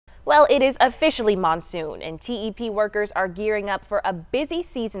Well, it is officially monsoon, and TEP workers are gearing up for a busy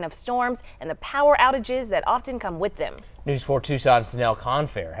season of storms and the power outages that often come with them. News 4 Tucson's Janelle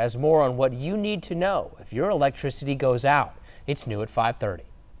Confair has more on what you need to know if your electricity goes out. It's new at 5:30.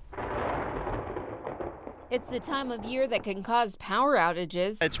 It's the time of year that can cause power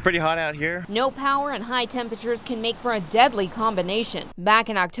outages. It's pretty hot out here. No power and high temperatures can make for a deadly combination. Back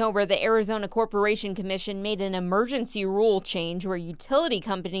in October, the Arizona Corporation Commission made an emergency rule change where utility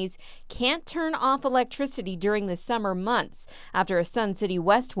companies can't turn off electricity during the summer months after a Sun City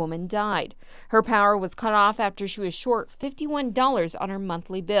West woman died. Her power was cut off after she was short $51 on her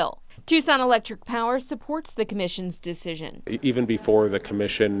monthly bill. Tucson Electric Power supports the commission's decision. Even before the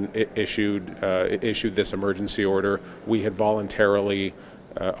commission issued this emergency order, we had voluntarily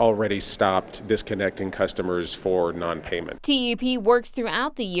already stopped disconnecting customers for non-payment. TEP works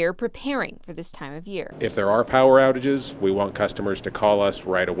throughout the year preparing for this time of year. If there are power outages, we want customers to call us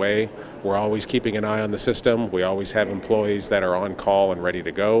right away. We're always keeping an eye on the system. We always have employees that are on call and ready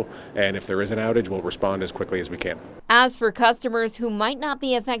to go. And if there is an outage, we'll respond as quickly as we can. As for customers who might not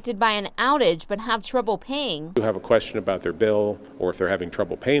be affected by an outage but have trouble paying, if you have a question about their bill, or if they're having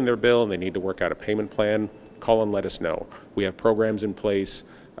trouble paying their bill and they need to work out a payment plan, call and let us know. We have programs in place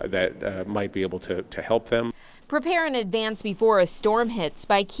that might be able to help them. Prepare in advance before a storm hits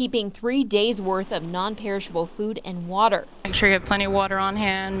by keeping 3 days worth of non-perishable food and water. Make sure you have plenty of water on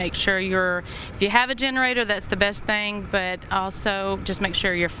hand. Make sure if you have a generator, that's the best thing, but also just make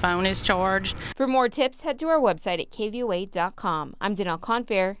sure your phone is charged. For more tips, head to our website at KVOA.com. I'm Janelle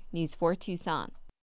Confair, News 4 Tucson.